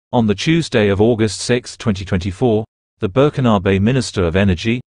On the Tuesday of August 6, 2024, the Burkinabe Minister of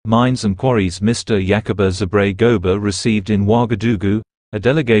Energy, Mines and Quarries Mr. Yacouba Zabre Gouba received in Ouagadougou a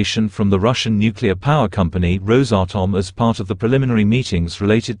delegation from the Russian nuclear power company Rosatom as part of the preliminary meetings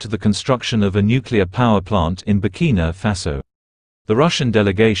related to the construction of a nuclear power plant in Burkina Faso. The Russian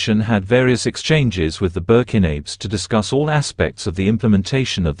delegation had various exchanges with the Burkinabes to discuss all aspects of the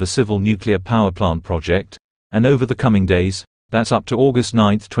implementation of the civil nuclear power plant project, and over the coming days, that's up to August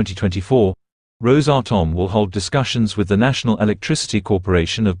 9, 2024, Rosatom will hold discussions with the National Electricity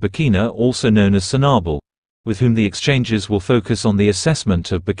Corporation of Burkina, also known as SONABEL, with whom the exchanges will focus on the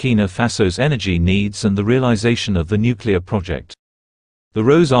assessment of Burkina Faso's energy needs and the realization of the nuclear project. The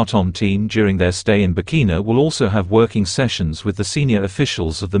Rosatom team during their stay in Burkina will also have working sessions with the senior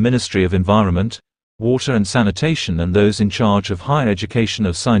officials of the Ministry of Environment, Water and Sanitation and those in charge of higher education,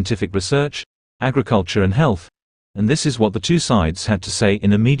 of scientific research, agriculture and health, and this is what the two sides had to say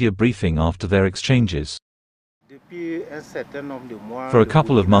in a media briefing after their exchanges. For a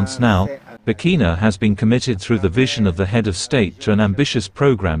couple of months now, Burkina has been committed through the vision of the head of state to an ambitious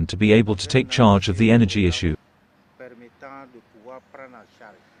program to be able to take charge of the energy issue.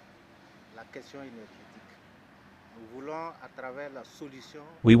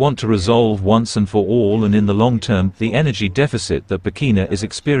 We want to resolve once and for all and in the long term the energy deficit that Burkina is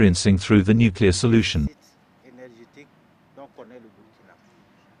experiencing through the nuclear solution.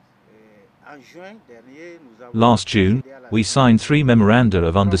 Last June, we signed 3 memoranda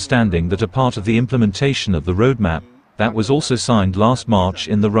of understanding that are part of the implementation of the roadmap, that was also signed last March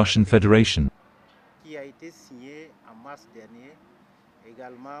in the Russian Federation.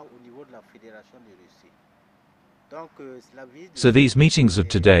 So these meetings of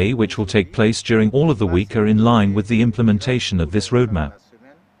today, which will take place during all of the week, are in line with the implementation of this roadmap.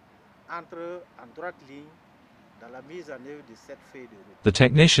 The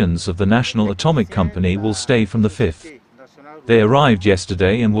technicians of the National Atomic Company will stay from the 5th. They arrived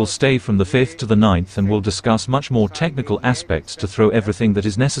yesterday and will stay from the 5th to the 9th and will discuss much more technical aspects to throw everything that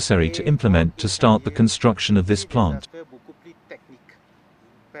is necessary to implement to start the construction of this plant.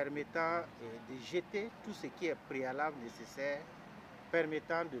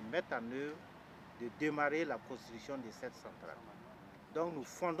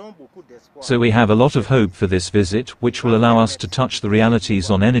 So we have a lot of hope for this visit, which will allow us to touch the realities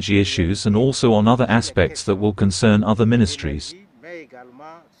on energy issues and also on other aspects that will concern other ministries.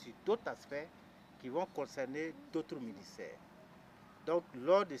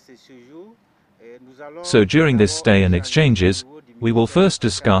 So during this stay and exchanges, we will first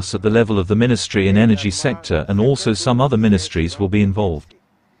discuss at the level of the Ministry in Energy sector, and also some other ministries will be involved.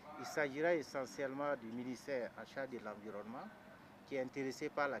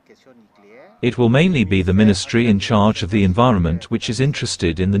 It will mainly be the ministry in charge of the environment which is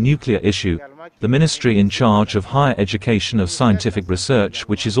interested in the nuclear issue, the ministry in charge of higher education, of scientific research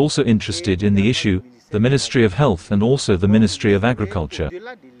which is also interested in the issue, the Ministry of Health and also the Ministry of Agriculture.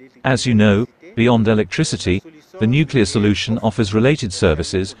 As you know, beyond electricity, the nuclear solution offers related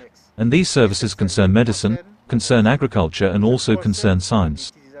services, and these services concern medicine, concern agriculture and also concern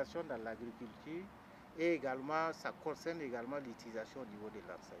science.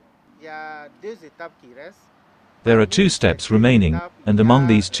 There are 2 steps remaining, and among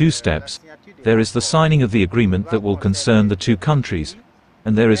these 2 steps, there is the signing of the agreement that will concern the 2 countries,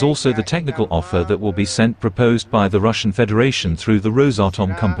 and there is also the technical offer that will be sent, proposed by the Russian Federation through the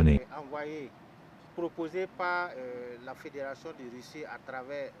Rosatom company.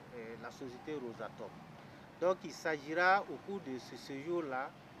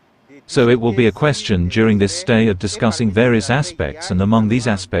 So it will be a question during this stay of discussing various aspects, and among these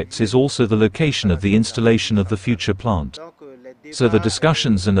aspects is also the location of the installation of the future plant. So the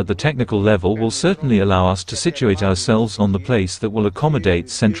discussions and at the technical level will certainly allow us to situate ourselves on the place that will accommodate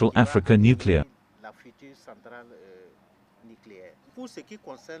Central Africa nuclear.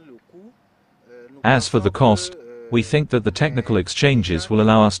 As for the cost, we think that the technical exchanges will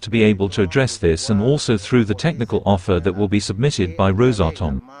allow us to be able to address this, and also through the technical offer that will be submitted by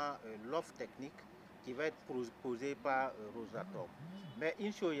Rosatom.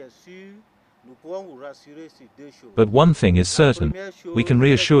 But one thing is certain, we can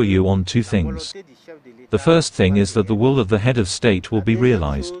reassure you on 2 things. The first thing is that the will of the head of state will be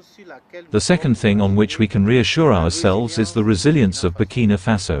realized. The second thing on which we can reassure ourselves is the resilience of Burkina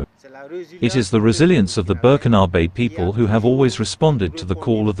Faso. It is the resilience of the Burkinabe people who have always responded to the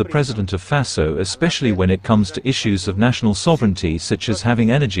call of the President of Faso, especially when it comes to issues of national sovereignty such as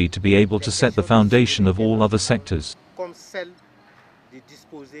having energy to be able to set the foundation of all other sectors.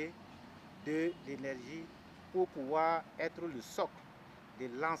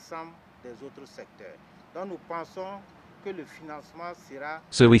 de l'ensemble des autres secteurs. Donc nous pensons que le financement sera.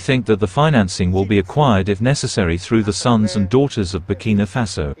 So we think that the financing will be acquired if necessary through the sons and daughters of Burkina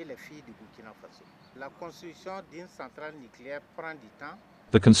Faso. Et les filles du Burkina Faso. La construction d'une centrale nucléaire prend du temps.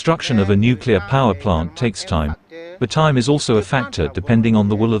 The construction of a nuclear power plant takes time, but time is also a factor depending on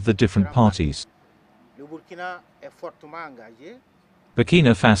the will of the different parties. Le Burkina est fortement engagé.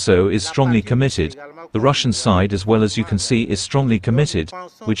 Burkina Faso is strongly committed. The Russian side, as well as you can see, is strongly committed,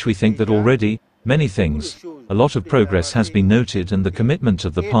 which we think that already, many things, a lot of progress has been noted, and the commitment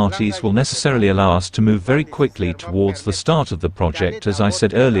of the parties will necessarily allow us to move very quickly towards the start of the project, as I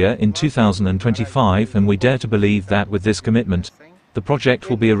said earlier, in 2025, and we dare to believe that with this commitment, the project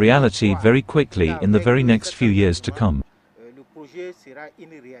will be a reality very quickly in the very next few years to come. Le projet sera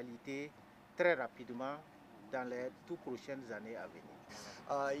une réalité très rapidement dans les toutes prochaines années à venir.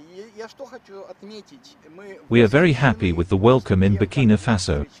 We are very happy with the welcome in Burkina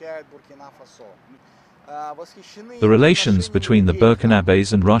Faso. The relations between the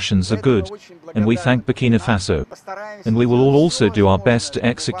Burkinabes and Russians are good, and we thank Burkina Faso. And we will all also do our best to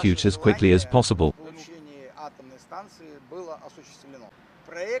execute as quickly as possible.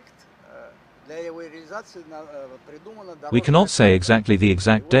 We cannot say exactly the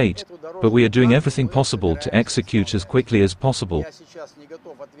exact date, but we are doing everything possible to execute as quickly as possible.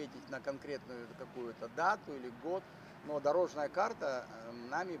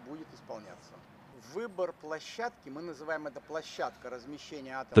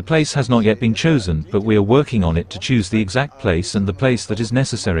 The place has not yet been chosen, but we are working on it to choose the exact place and the place that is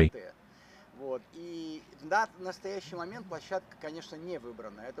necessary.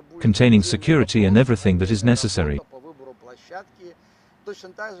 Containing security and everything that is necessary.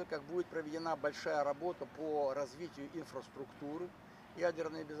 Точно так же, как будет проведена большая работа по развитию инфраструктуры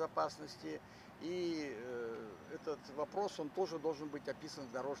ядерной безопасности, и этот вопрос, он тоже должен быть описан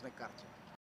в дорожной карте.